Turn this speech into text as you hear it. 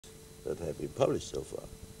that have been published so far.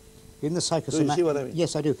 In the Do you psychosomatic, see what I mean?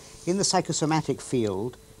 yes, I do. In the psychosomatic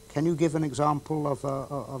field, can you give an example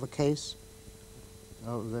of a case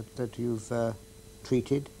that you've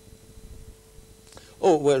treated?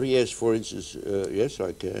 Oh, well, yes, for instance, yes,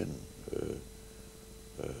 I can.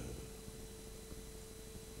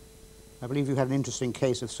 I believe you had an interesting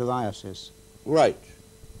case of psoriasis. Right.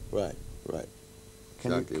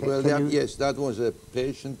 Can Exactly. you, Well, can you, yes, that was a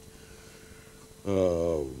patient,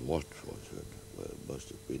 what was it? Well, it must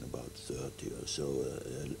have been about 30 or so,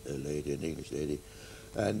 a lady, an English lady.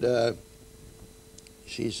 And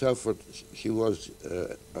she suffered, she was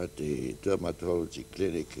at the dermatology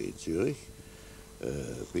clinic in Zurich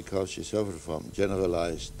because she suffered from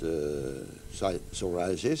generalized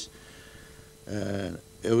psoriasis and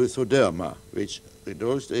erythroderma, which in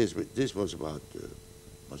those days, this was about,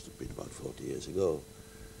 must have been about 40 years ago,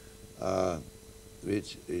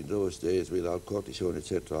 which in those days without cortisone,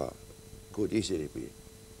 etc., could easily be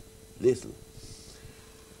lethal.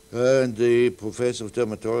 And the professor of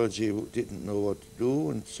dermatology didn't know what to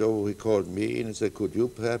do, and so he called me and said, could you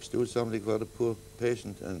perhaps do something for the poor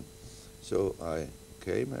patient? And so I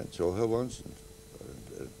came and saw her once and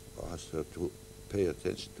asked her to pay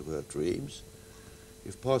attention to her dreams,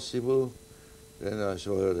 if possible. Then I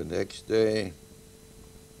saw her the next day,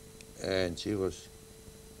 and she was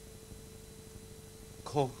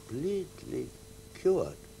completely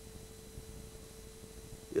cured.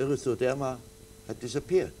 The erythroderma had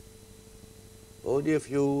disappeared. Only a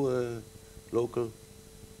few local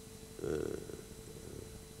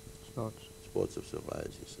spots of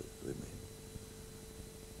psoriasis remained.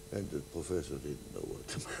 And the professor didn't know what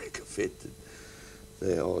to make of it.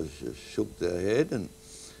 They all just shook their head, and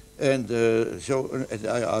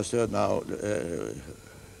I asked her now,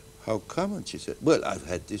 how come? And she said, well, I've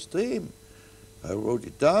had this dream. I wrote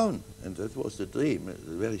it down, and that was the dream,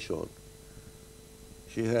 very short.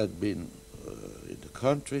 She had been in the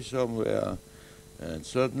country somewhere, and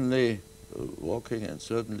suddenly walking, and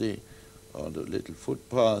suddenly on the little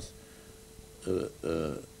footpath,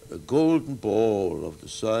 a golden ball of the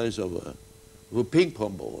size of a ping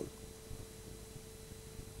pong ball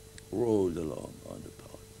rolled along on the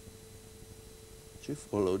path. She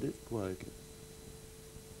followed it quietly.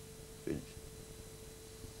 Finished.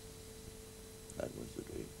 That was the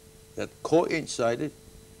dream. That coincided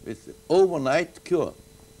with the overnight cure.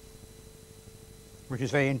 Which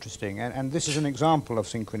is very interesting, and this is an example of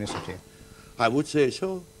synchronicity. I would say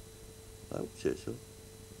so. I would say so.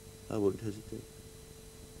 I wouldn't hesitate.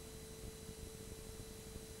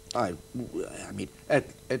 I mean,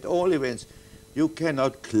 at all events, you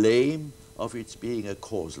cannot claim of its being a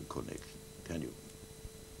causal connection, can you?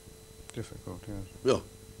 Difficult, yes. Yeah.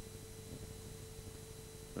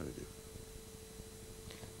 Very difficult.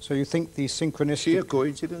 So you think the synchronistic... Sheer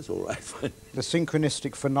coincidence, all right. The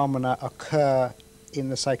synchronistic phenomena occur in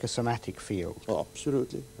the psychosomatic field? Oh,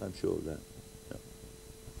 absolutely, I'm sure of that. Yeah.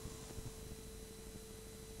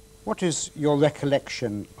 What is your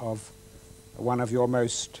recollection of one of your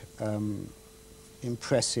most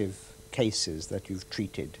impressive cases that you've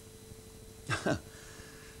treated?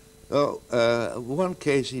 One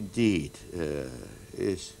case indeed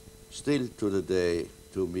is still to the day,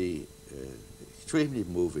 to me, extremely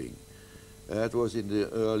moving. That was in the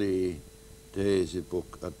early days at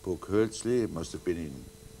Burghölzli. It must have been in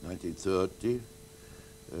 1930,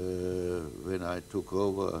 when I took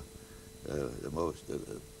over the most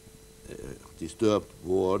disturbed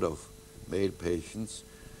ward of male patients,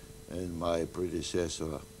 and my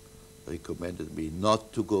predecessor recommended me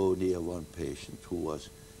not to go near one patient who was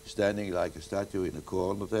standing like a statue in a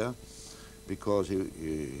corner there, because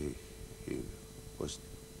he was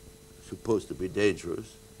supposed to be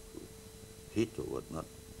dangerous, hit or whatnot.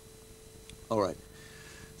 All right.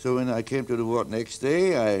 So when I came to the ward next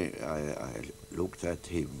day, I looked at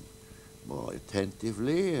him more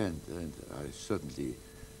attentively, and I suddenly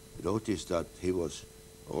noticed that he was,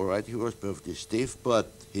 all right, he was perfectly stiff,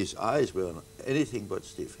 but his eyes were anything but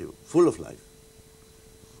stiff. He was full of life.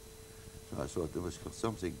 So I thought there was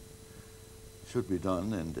something should be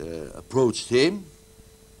done, and approached him,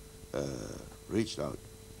 reached out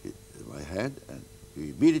my hand, and he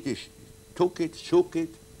immediately took it, shook it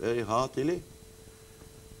very heartily,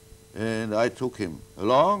 and I took him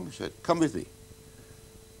along, said, come with me,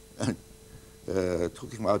 and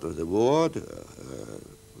took him out of the ward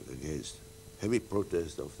against heavy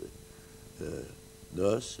protest of the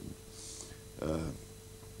nurse,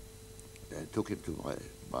 and took him to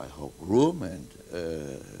my room and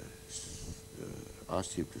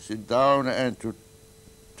asked him to sit down and to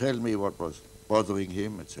tell me what was bothering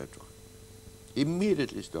him, etc.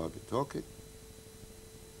 Immediately started talking.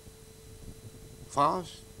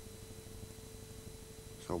 fast,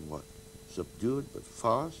 somewhat subdued but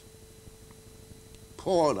fast,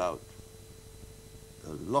 poured out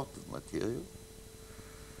a lot of material.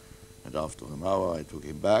 And after an hour I took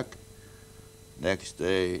him back. Next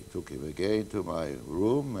day took him again to my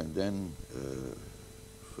room, and then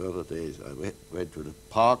further days I went to the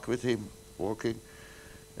park with him, walking,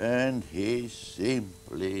 and he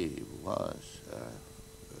simply was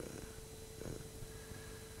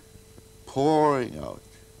pouring out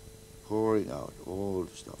all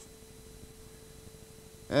the stuff.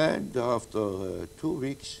 And after 2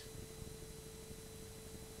 weeks,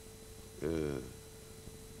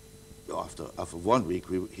 after 1 week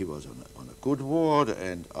he was on a good ward,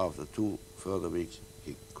 and after 2 further weeks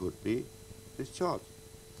he could be discharged,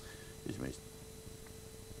 dismissed.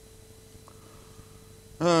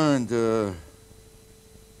 And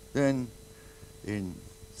then in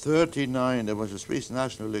 1939 there was a Swiss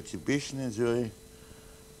national exhibition in Zurich,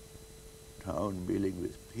 town milling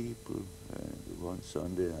with people, and one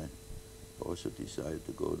Sunday I also decided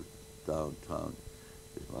to go downtown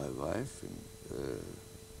with my wife, and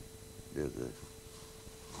there's a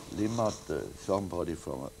Limmat, somebody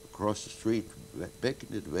from across the street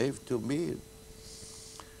beckoned and waved to me.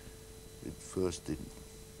 At first didn't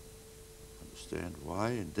understand why,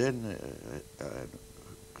 and then I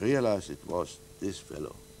realized it was this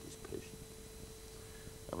fellow, this patient.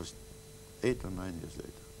 That was 8 or 9 years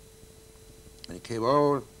later. And he came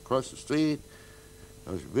over across the street.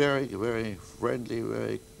 I was very, very friendly,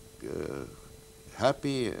 very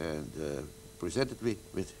happy, and presented me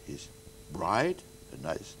with his bride, a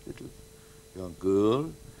nice little young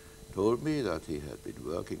girl. Told me that he had been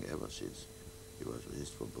working ever since he was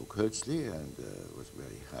released from Burghölzli, and was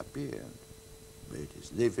very happy and made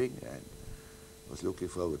his living and was looking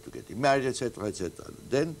forward to getting married, etc., etc.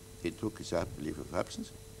 Then he took his leave of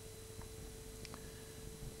absence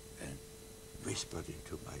and whispered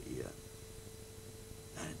into my ear,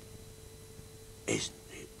 and isn't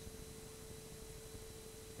it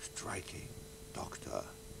striking, doctor,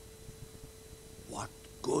 what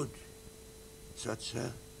good such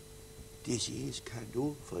a disease can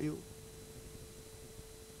do for you?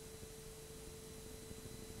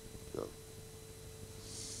 So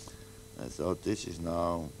I thought, this is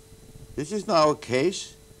now a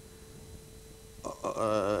case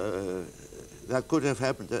that could have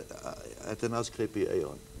happened at an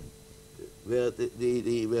asclepeion, where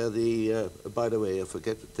by the way, I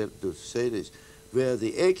forget to say this, where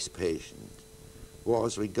the ex-patient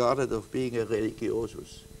was regarded of being a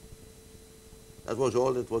religiosus. That was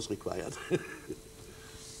all that was required.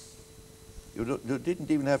 You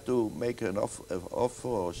didn't even have to make an offer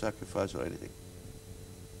or sacrifice or anything.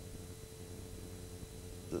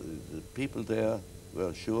 The people there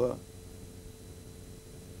were sure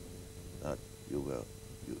that you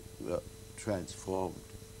were transformed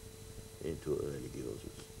into a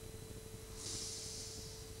religiosus.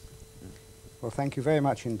 Well, thank you very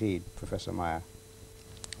much indeed, Professor Meier.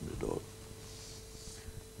 The door.